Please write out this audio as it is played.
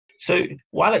So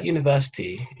while at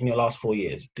university in your last 4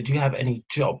 years, did you have any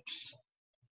jobs?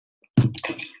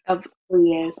 Of 3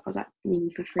 years. I was at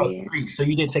uni for Oh, 3 years. three. So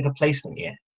you didn't take a placement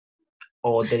year,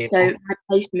 or did it? So my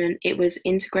placement, it was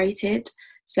integrated.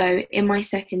 So in my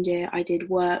second year, I did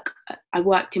work. I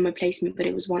worked in my placement, but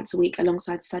it was once a week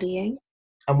alongside studying.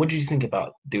 And what did you think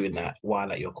about doing that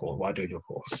while at your course? While doing your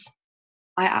course?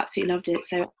 I absolutely loved it.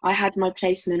 So I had my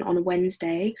placement on a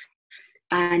Wednesday,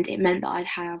 and it meant that I'd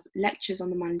have lectures on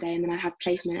the Monday, and then I'd have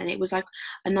placement, and it was like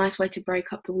a nice way to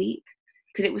break up the week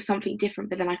because it was something different.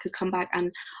 But then I could come back,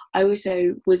 and I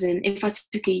also wasn't. If I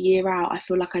took a year out, I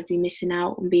feel like I'd be missing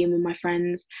out on being with my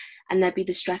friends, and there'd be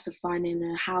the stress of finding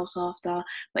a house after.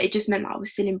 But it just meant that I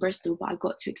was still in Bristol, but I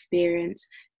got to experience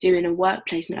doing a work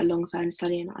placement alongside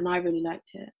studying, and I really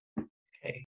liked it.